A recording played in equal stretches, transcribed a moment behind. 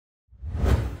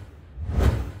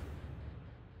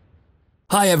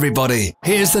Hi everybody,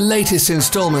 here's the latest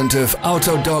installment of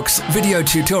Autodoc's video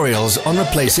tutorials on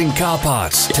replacing car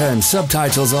parts. Turn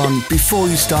subtitles on before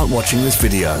you start watching this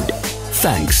video.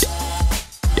 Thanks.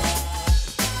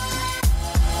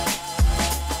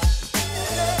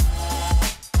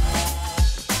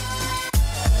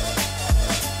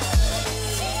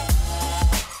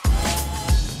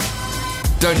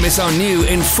 Don't miss our new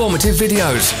informative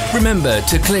videos. Remember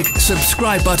to click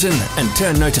subscribe button and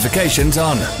turn notifications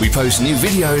on. We post new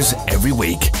videos every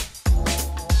week.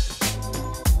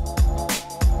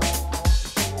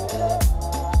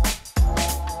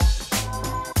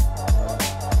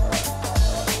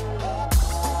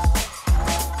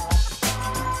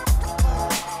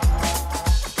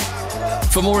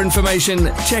 For more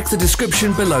information, check the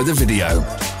description below the video.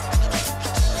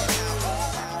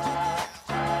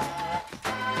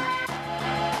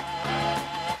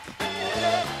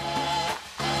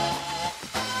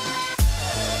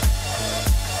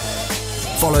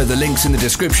 Follow the links in the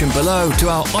description below to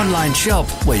our online shop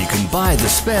where you can buy the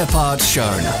spare parts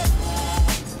shown.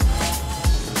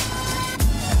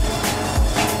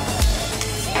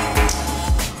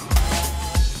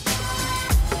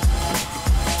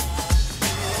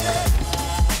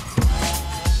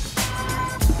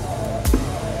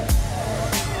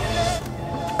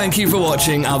 Thank you for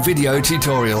watching our video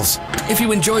tutorials. If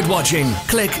you enjoyed watching,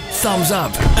 click thumbs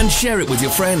up and share it with your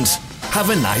friends.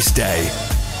 Have a nice day.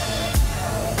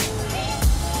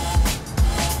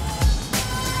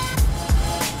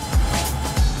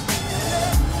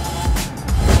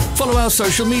 Follow our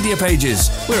social media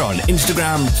pages. We're on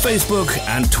Instagram, Facebook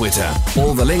and Twitter.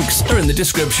 All the links are in the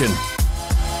description.